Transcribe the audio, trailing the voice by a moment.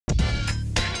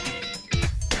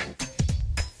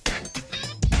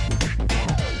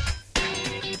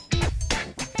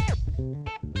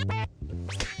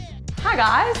Hi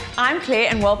guys, I'm Claire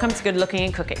and welcome to Good Looking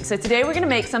and Cooking. So today we're gonna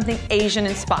make something Asian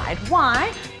inspired.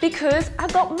 Why? Because I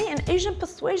got me an Asian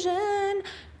persuasion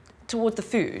toward the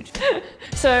food.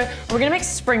 So we're gonna make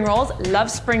spring rolls. Love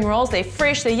spring rolls. They're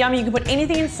fresh, they're yummy, you can put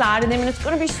anything inside of them and it's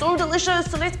gonna be so delicious.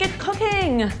 So let's get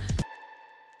cooking.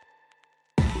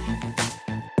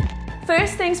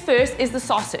 First things first is the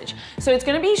sausage. So it's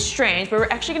gonna be strange, but we're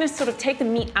actually gonna sort of take the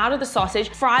meat out of the sausage,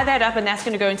 fry that up, and that's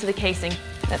gonna go into the casing.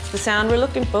 That's the sound we're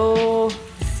looking for.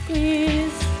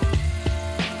 Squeeze.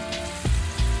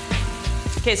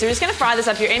 Okay, so we're just gonna fry this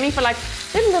up. You're aiming for like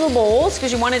little balls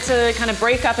because you want it to kind of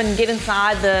break up and get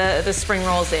inside the spring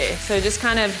rolls there. So just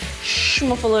kind of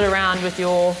schmuffle it around with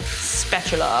your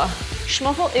spatula.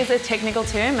 Schmuffle is a technical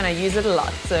term and I use it a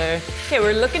lot. So, okay,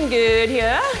 we're looking good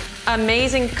here.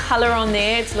 Amazing color on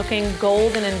there. It's looking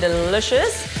golden and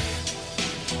delicious.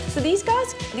 So these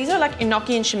guys, these are like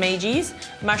enoki and shimeji's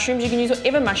mushrooms. You can use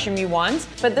whatever mushroom you want.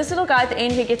 But this little guy at the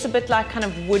end here gets a bit like kind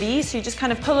of woody. So you just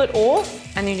kind of pull it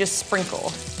off and you just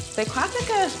sprinkle. They're quite like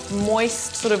a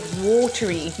moist, sort of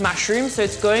watery mushroom. So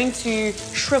it's going to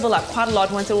shrivel up quite a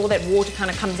lot once all that water kind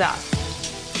of comes out.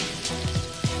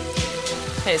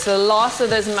 Okay, so the last of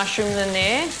those mushrooms in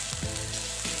there.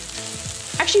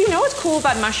 Actually, you know what's cool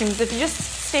about mushrooms? If you just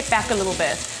step back a little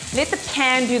bit, let the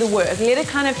pan do the work. Let it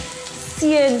kind of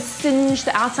sear and singe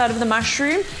the outside of the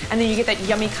mushroom, and then you get that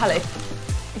yummy color.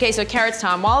 Okay, so carrots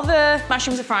time. While the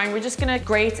mushrooms are frying, we're just gonna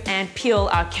grate and peel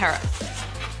our carrots.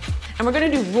 And we're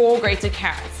gonna do raw grated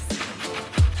carrots.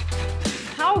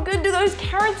 How good do those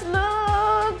carrots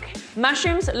look?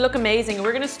 Mushrooms look amazing.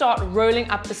 We're gonna start rolling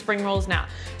up the spring rolls now.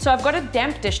 So I've got a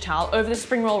damp dish towel over the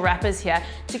spring roll wrappers here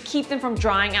to keep them from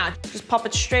drying out. Just pop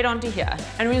it straight onto here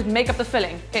and we just make up the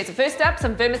filling. Okay, so first up,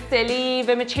 some vermicelli,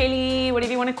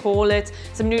 whatever you wanna call it.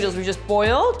 Some noodles we just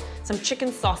boiled, some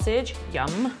chicken sausage,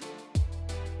 yum.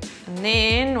 And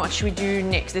then what should we do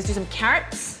next? Let's do some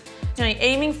carrots. Now you're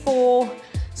aiming for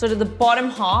sort of the bottom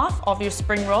half of your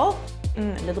spring roll. A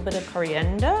little bit of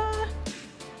coriander.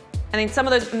 And then some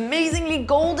of those amazingly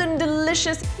golden,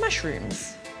 delicious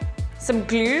mushrooms. Some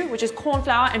glue, which is corn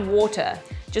flour and water,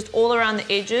 just all around the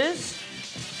edges.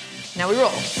 Now we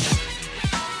roll.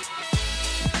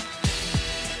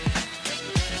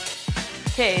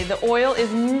 Okay, the oil is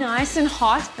nice and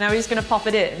hot. Now we're just gonna pop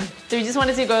it in. So we just want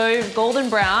it to go golden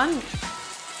brown.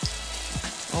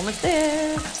 Almost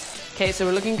there. Okay, so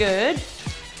we're looking good.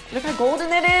 Look how golden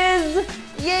that is.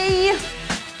 Yay!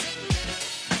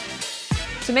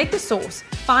 To make the sauce,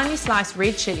 finely slice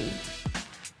red chili.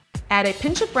 Add a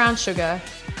pinch of brown sugar,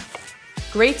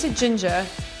 grated ginger,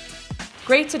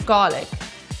 grated garlic,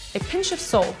 a pinch of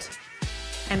salt,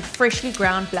 and freshly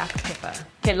ground black pepper.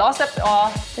 Okay, last up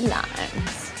are the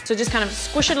limes. So just kind of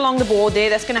squish it along the board there.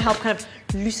 That's gonna help kind of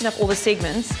loosen up all the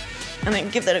segments. And then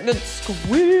give that a good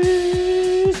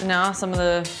squeeze. Now some of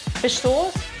the fish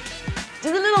sauce.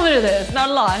 Just a little bit of this, not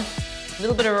a lot. A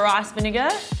little bit of rice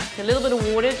vinegar. A little bit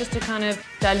of water just to kind of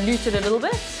dilute it a little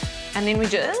bit. And then we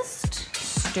just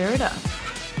stir it up.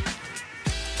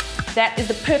 That is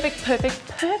the perfect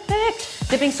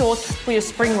dipping sauce for your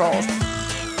spring rolls.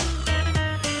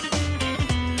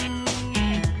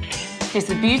 Okay,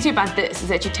 so the beauty about this is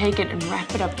that you take it and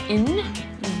wrap it up in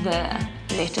the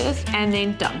lettuce and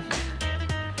then dunk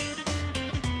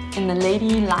in the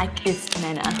ladylikeest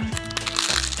manner.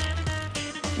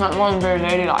 That wasn't very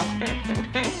ladylike.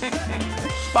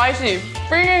 Spicy,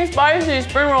 freaking spicy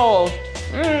spring rolls.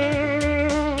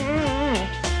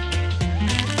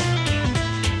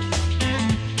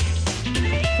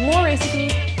 For more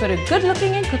recipes, go to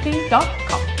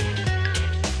goodlookingandcooking.com.